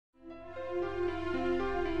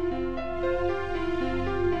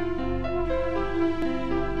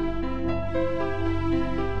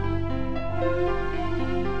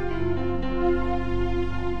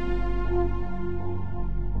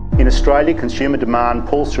Australia, consumer demand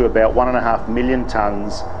pulls through about 1.5 million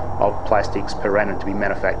tonnes of plastics per annum to be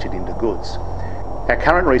manufactured into goods. Our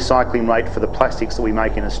current recycling rate for the plastics that we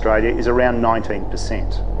make in Australia is around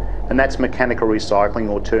 19%, and that's mechanical recycling,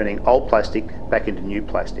 or turning old plastic back into new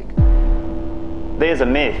plastic. There's a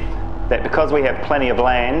myth that because we have plenty of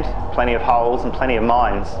land, plenty of holes and plenty of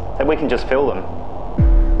mines, that we can just fill them.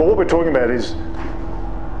 Well, what we're talking about is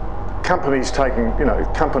companies taking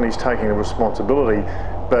a responsibility,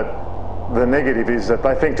 but the negative is that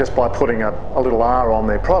they think just by putting a little R on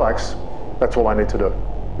their products, that's all they need to do.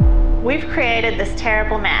 We've created this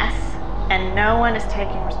terrible mess and no one is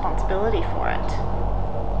taking responsibility for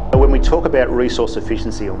it. When we talk about resource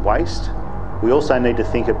efficiency and waste, we also need to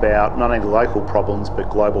think about not only local problems but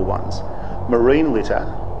global ones. Marine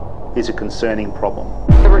litter is a concerning problem.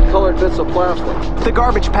 Every colored bits of plastic. The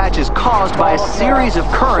garbage patch is caused by a series of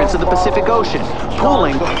currents in the Pacific Ocean,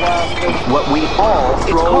 pulling what we all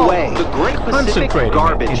throw away. The Great Pacific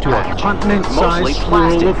Garbage Patch, mostly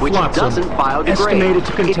plastic, which doesn't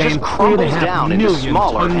biodegrade. It just crumbles down into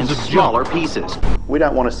smaller and smaller pieces. We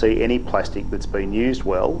don't want to see any plastic that's been used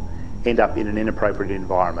well end up in an inappropriate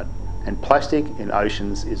environment. And plastic in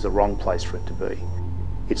oceans is the wrong place for it to be.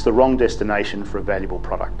 It's the wrong destination for a valuable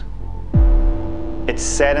product. It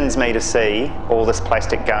saddens me to see all this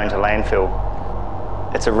plastic going to landfill.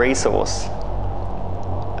 It's a resource.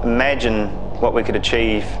 Imagine what we could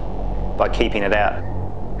achieve by keeping it out.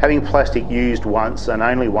 Having plastic used once and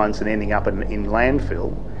only once and ending up in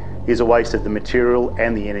landfill is a waste of the material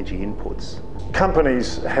and the energy inputs.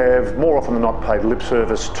 Companies have more often than not paid lip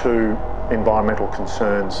service to environmental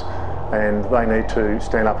concerns, and they need to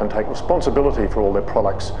stand up and take responsibility for all their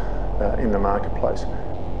products in the marketplace.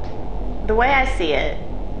 The way I see it,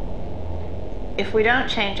 if we don't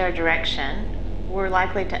change our direction, we're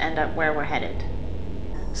likely to end up where we're headed.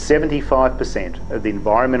 75% of the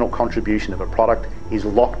environmental contribution of a product is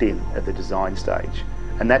locked in at the design stage,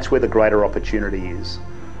 and that's where the greater opportunity is.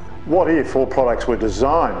 What if all products were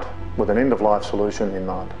designed with an end-of-life solution in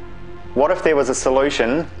mind? What if there was a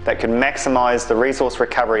solution that could maximise the resource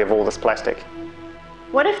recovery of all this plastic?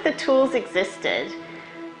 What if the tools existed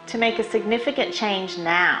to make a significant change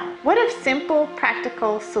now? What if simple,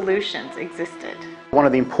 practical solutions existed? One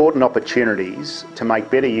of the important opportunities to make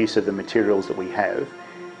better use of the materials that we have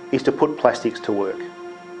is to put plastics to work.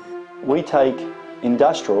 We take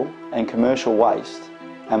industrial and commercial waste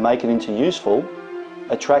and make it into useful,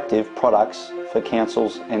 attractive products for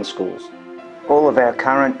councils and schools. All of our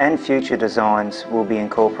current and future designs will be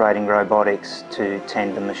incorporating robotics to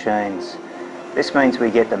tend the machines. This means we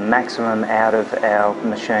get the maximum out of our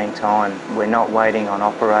machine time. We're not waiting on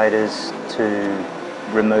operators to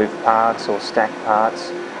remove parts or stack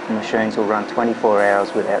parts. The machines will run 24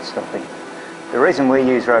 hours without stopping. The reason we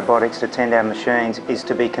use robotics to tend our machines is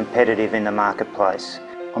to be competitive in the marketplace.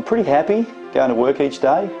 I'm pretty happy going to work each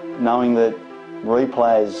day, knowing that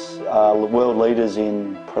Replas are world leaders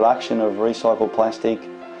in production of recycled plastic,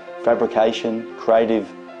 fabrication, creative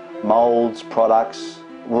moulds, products,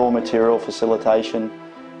 raw material facilitation.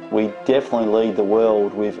 We definitely lead the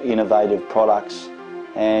world with innovative products,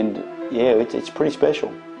 and yeah, it's pretty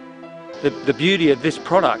special. The beauty of this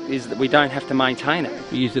product is that we don't have to maintain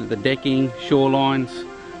it. We use it at the decking, shorelines,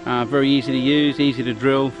 very easy to use, easy to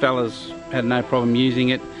drill. Fellas had no problem using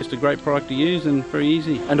it. Just a great product to use and very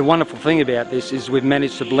easy. And the wonderful thing about this is we've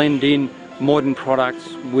managed to blend in modern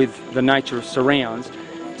products with the nature of surrounds,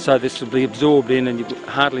 so this will be absorbed in and you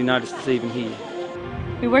hardly notice it's even here.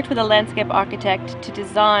 We worked with a landscape architect to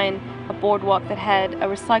design a boardwalk that had a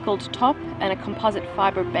recycled top and a composite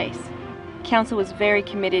fibre base. Council was very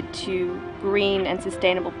committed to green and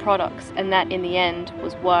sustainable products, and that in the end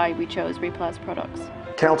was why we chose Replas products.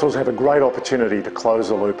 Councils have a great opportunity to close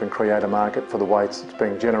the loop and create a market for the waste that's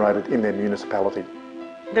being generated in their municipality.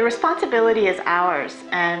 The responsibility is ours,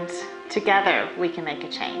 and together we can make a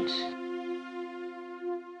change.